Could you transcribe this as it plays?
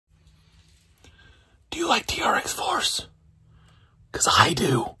Do you like TRX4s? Because I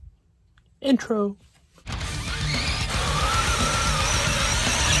do. Intro.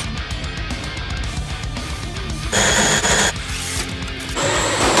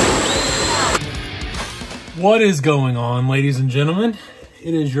 What is going on, ladies and gentlemen?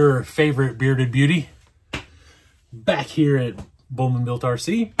 It is your favorite bearded beauty back here at Bullman Built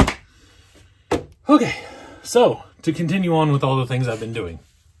RC. Okay, so to continue on with all the things I've been doing.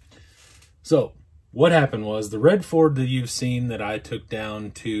 So what happened was the red Ford that you've seen that I took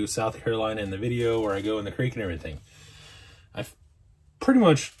down to South Carolina in the video where I go in the creek and everything, I pretty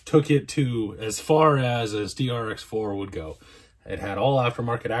much took it to as far as TRX4 would go. It had all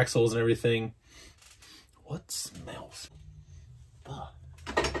aftermarket axles and everything. What smells?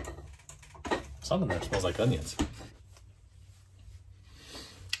 Something there smells like onions.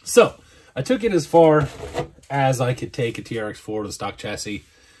 So I took it as far as I could take a TRX4 to the stock chassis.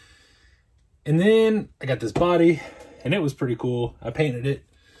 And then I got this body and it was pretty cool. I painted it.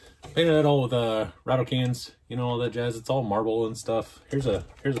 Painted it all with rattle cans, you know, all that jazz. It's all marble and stuff. Here's a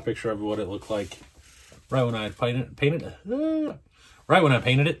picture of what it looked like right when I painted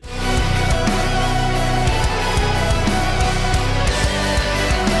it.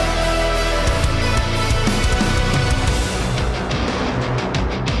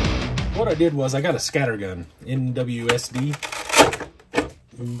 What I did was I got a Scattergun NWSD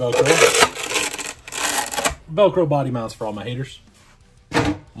Velcro body mounts for all my haters.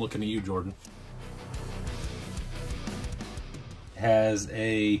 I'm looking at you, Jordan. It has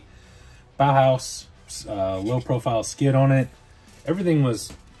a Bowhouse low profile skid on it. Everything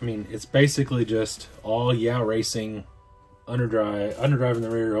was, I mean, it's basically just all racing, underdrive in the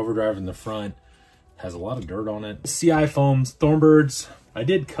rear, overdrive in the front. Has a lot of dirt on it. CI foams, Thornbirds. I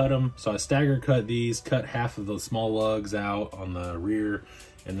did cut them, so I stagger cut these, cut half of the small lugs out on the rear,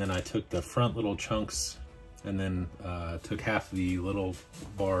 and then I took the front little chunks and then took half the little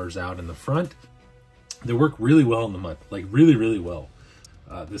bars out in the front. They work really well in the mud, like really, really well.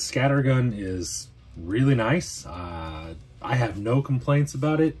 The Scattergun is really nice. I have no complaints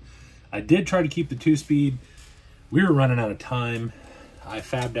about it. I did try to keep the 2-speed. We were running out of time. I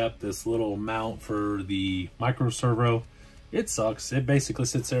fabbed up this little mount for the micro servo. It sucks. It basically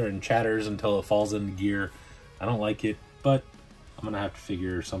sits there and chatters until it falls into gear. I don't like it, but I'm gonna have to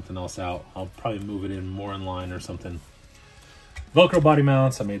figure something else out. I'll probably move it in more in line or something. Velcro body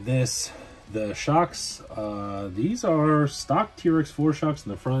mounts, I made this. The shocks, these are stock TRX4 shocks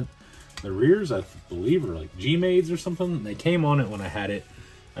in the front. The rears, I believe, are like G-Mades or something. They came on it when I had it.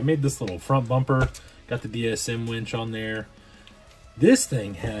 I made this little front bumper, got the DSM winch on there. This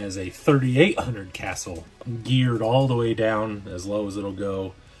thing has a 3800 Castle geared all the way down as low as it'll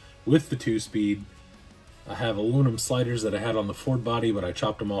go with the 2-speed. I have aluminum sliders that I had on the Ford body, but I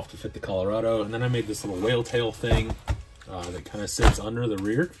chopped them off to fit the Colorado. And then I made this little whale tail thing that kind of sits under the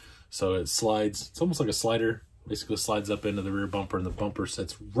rear. So it slides, it's almost like a slider, basically slides up into the rear bumper, and the bumper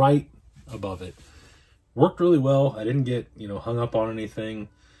sits right above it. Worked really well. I didn't get, you know, hung up on anything.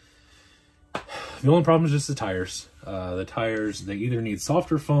 The only problem is just the tires. The tires, they either need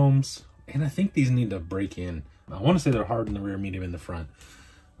softer foams, and I think these need to break in. I want to say they're hard in the rear, medium in the front.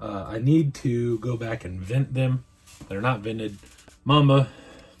 I need to go back and vent them. They're not vented. Mamba,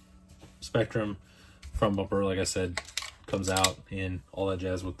 Spectrum, front bumper, like I said, comes out in all that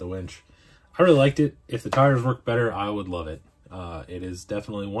jazz with the winch. I really liked it. If the tires work better, I would love it. It is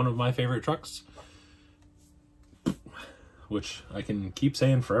definitely one of my favorite trucks, which I can keep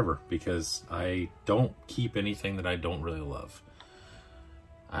saying forever because I don't keep anything that I don't really love.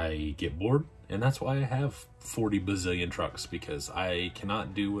 I get bored, and that's why I have 40 bazillion trucks, because I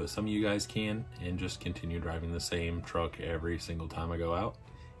cannot do what some of you guys can and just continue driving the same truck every single time I go out.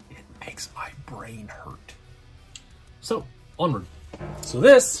 It makes my brain hurt. So, onward. So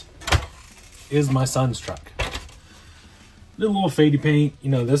this is my son's truck. Did a little fadey paint.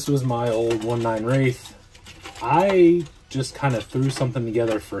 You know, this was my old 1.9 Wraith. I just kind of threw something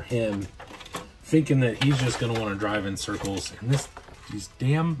together for him, thinking that he's just going to want to drive in circles. And these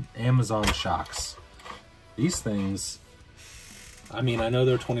damn Amazon shocks, these things, I mean, I know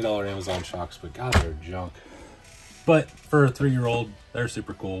they're $20 Amazon shocks, but God, they're junk. But for a 3-year-old, they're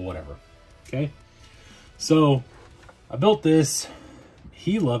super cool, whatever. Okay. So I built this.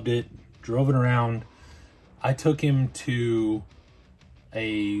 He loved it, drove it around. I took him to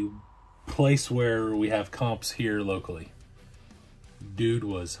a place where we have comps here locally. Dude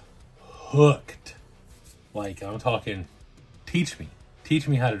was hooked. Like, I'm talking, teach me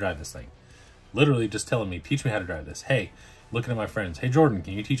how to drive this thing. Literally just telling me, teach me how to drive this. Hey, looking at my friends, hey Jordan,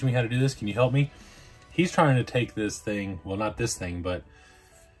 can you teach me how to do this? Can you help me? He's trying to take this thing, well, not this thing, but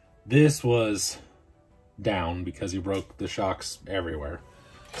this was down because he broke the shocks everywhere.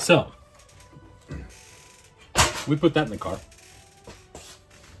 So we put that in the car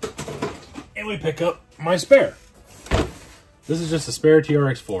and we pick up my spare. This is just a spare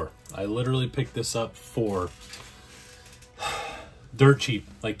TRX4. I literally picked this up for dirt cheap,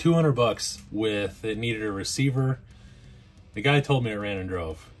 like 200 bucks. With it needed a receiver. The guy told me it ran and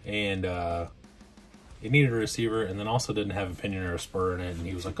drove, and it needed a receiver, and then also didn't have a pinion or a spur in it. And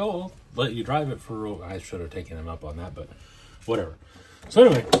he was like, "Oh, I'll let you drive it for." I should have taken him up on that, but whatever. So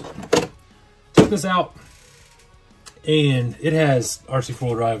anyway, took this out, and it has RC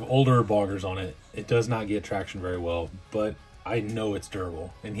four-wheel drive, older boggers on it. It does not get traction very well, but I know it's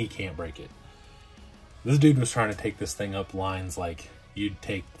durable, and he can't break it. This dude was trying to take this thing up lines like you'd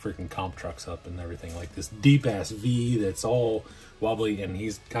take freaking comp trucks up and everything, like this deep ass V that's all wobbly. And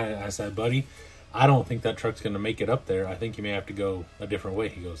he's kind of, I said, "Buddy, I don't think that truck's going to make it up there. I think you may have to go a different way."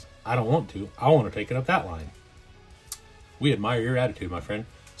 He goes, "I don't want to. I want to take it up that line." We admire your attitude, my friend.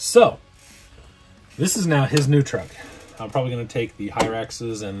 So this is now his new truck. I'm probably going to take the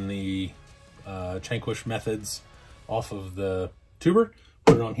Hyraxes and the Chanquish methods off of the tuber,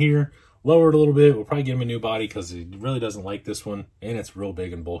 put it on here, lower it a little bit. We'll probably give him a new body because he really doesn't like this one, and it's real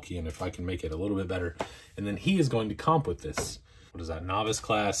big and bulky, and if I can make it a little bit better. And then he is going to comp with this. What is that? Novice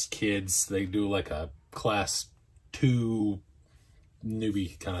class, kids. They do like a class 2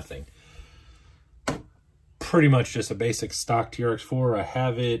 newbie kind of thing. Pretty much just a basic stock TRX4. I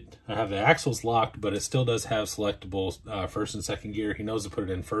have the axles locked, but it still does have selectable first and second gear. He knows to put it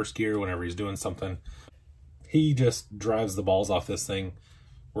in first gear whenever he's doing something. He just drives the balls off this thing.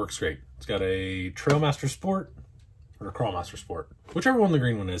 Works great. It's got a Trailmaster Sport or a Crawlmaster Sport, whichever one the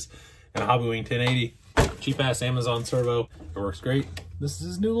green one is, and a Hobbywing 1080. Cheap ass Amazon servo. It works great. This is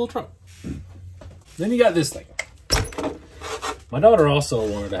his new little truck. Then you got this thing. My daughter also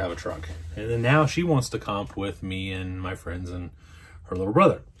wanted to have a truck, and then now she wants to comp with me and my friends and her little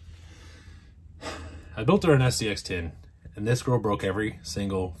brother. I built her an SCX10, and this girl broke every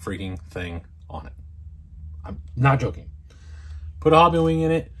single freaking thing on it. I'm not joking. Put a Hobbywing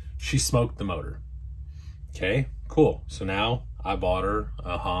in it, she smoked the motor. Okay, cool. So now I bought her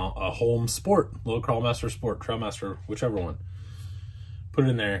a home sport, little Crawlmaster Sport, Trailmaster, whichever one. Put it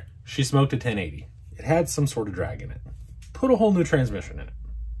in there. She smoked a 1080. It had some sort of drag in it. Put a whole new transmission in it.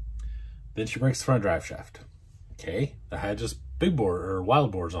 Then she breaks the front drive shaft. Okay, that had just big bore or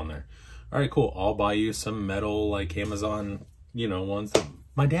wild bores on there. All right, cool. I'll buy you some metal, like Amazon, you know, ones that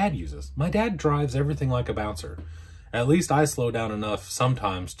my dad uses. My dad drives everything like a bouncer. At least I slow down enough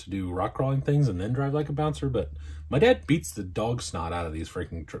sometimes to do rock crawling things and then drive like a bouncer, but my dad beats the dog snot out of these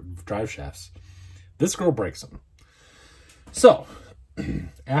freaking drive shafts. This girl breaks them. So,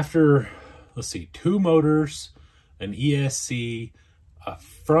 after, let's see, 2 motors, an ESC, a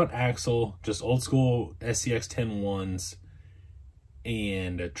front axle, just old school SCX 10-1s,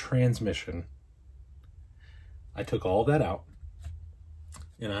 and a transmission, I took all that out,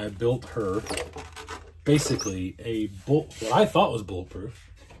 and I built her basically what I thought was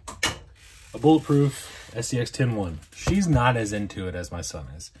bulletproof. A bulletproof SCX 10-1. She's not as into it as my son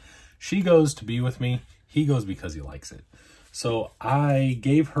is. She goes to be with me. He goes because he likes it. So I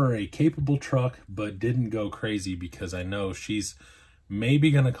gave her a capable truck, but didn't go crazy because I know she's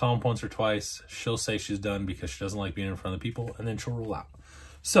maybe going to comp once or twice. She'll say she's done because she doesn't like being in front of people, and then she'll roll out.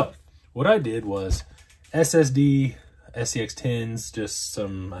 So what I did was SSD, SCX 10s, just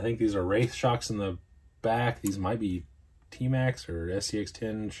some, I think these are Wraith shocks in the back. These might be T-Max or SCX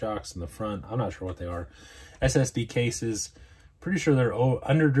 10 shocks in the front. I'm not sure what they are. SSD cases. Pretty sure they're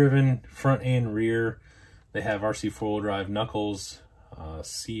underdriven front and rear. They have RC four-wheel drive knuckles.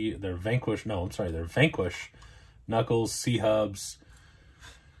 They're Vanquish. No, I'm sorry. They're Vanquish knuckles, C-hubs,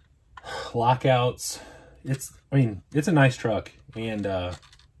 lockouts. I mean, it's a nice truck, and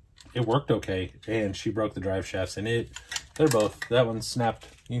it worked okay. And she broke the drive shafts in it. They're both. That one snapped.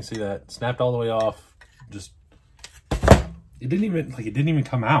 You can see that snapped all the way off. Just it didn't even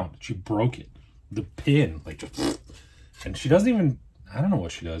come out. She broke it. The pin, like, just, and she doesn't even. I don't know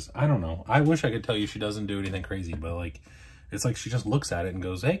what she does. I don't know. I wish I could tell you she doesn't do anything crazy, but like, it's like she just looks at it and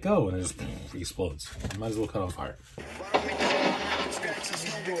goes, "Hey, go," and it just explodes. Might as well cut on fire.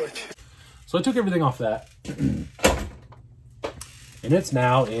 So I took everything off that, and it's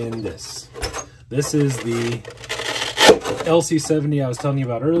now in this. This is the LC70 I was telling you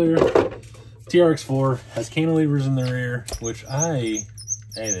about earlier. TRX4 has cantilevers in the rear, which hey,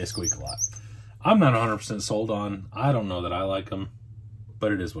 they squeak a lot. I'm not 100% sold on. I don't know that I like them,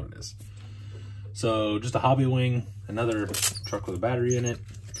 but it is what it is. So just a Hobbywing, another truck with a battery in it,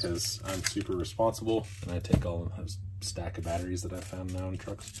 because I'm super responsible and I take all of those stack of batteries that I found now in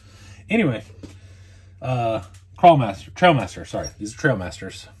trucks. Anyway, Trailmaster, sorry. These are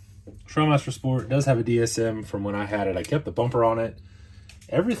Trailmasters. Trailmaster Sport does have a DSM from when I had it. I kept the bumper on it.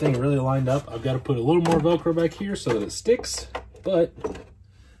 Everything really lined up. I've got to put a little more Velcro back here so that it sticks, but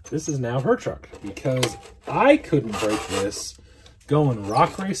this is now her truck because I couldn't break this going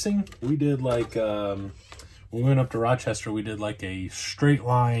rock racing. We did like, we went up to Rochester, we did like a straight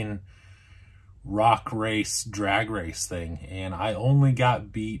line rock race, drag race thing. And I only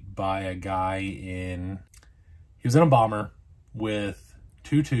got beat by a guy he was in a bomber with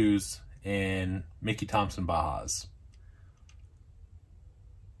 2.2s and Mickey Thompson Bowhouse.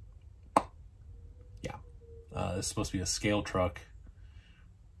 Yeah. This is supposed to be a scale truck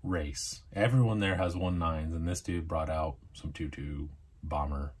race. Everyone there has 1.9s, and this dude brought out some 2.2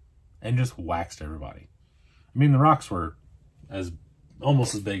 bomber and just waxed everybody. I mean, the rocks were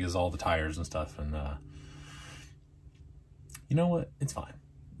almost as big as all the tires and stuff, and you know what? It's fine.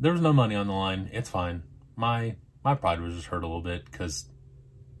 There was no money on the line. It's fine. My pride was just hurt a little bit because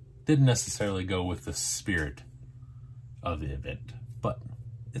didn't necessarily go with the spirit of the event, but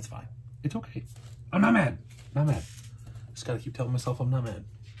it's fine. It's okay. I'm not mad. Not mad. Just gotta keep telling myself I'm not mad.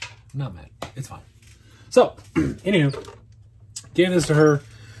 I'm not mad. It's fine. So, anywho, gave this to her.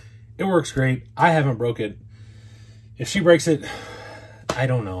 It works great. I haven't broke it. If she breaks it, I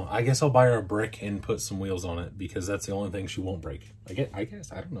don't know. I guess I'll buy her a brick and put some wheels on it because that's the only thing she won't break. I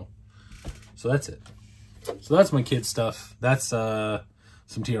guess. I don't know. So that's it. So that's my kid stuff. That's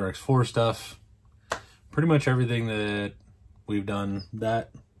some TRX4 stuff. Pretty much everything that we've done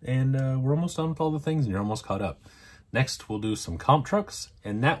that. And we're almost done with all the things and you're almost caught up. Next, we'll do some comp trucks,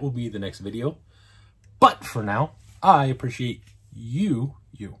 and that will be the next video. But for now, I appreciate you,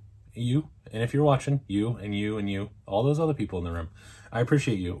 and if you're watching, you, all those other people in the room, I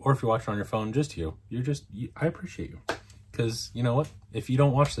appreciate you. Or if you're watching on your phone, just you. I appreciate you. Because, you know what? If you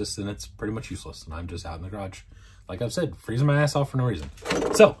don't watch this, then it's pretty much useless, and I'm just out in the garage. Like I've said, freezing my ass off for no reason.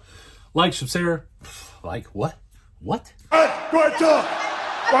 So, like, share, like, what? What? Good talk!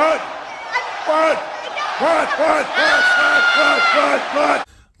 What?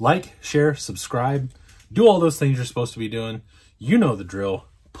 Like, share, subscribe, do all those things you're supposed to be doing. You know the drill.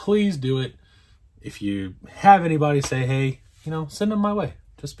 Please do it. If you have anybody say, hey, send them my way.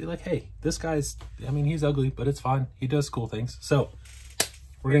 Just be like, hey, this guy's, he's ugly, but it's fine. He does cool things. So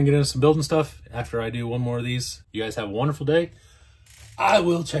we're going to get into some building stuff after I do one more of these. You guys have a wonderful day. I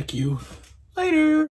will check you later.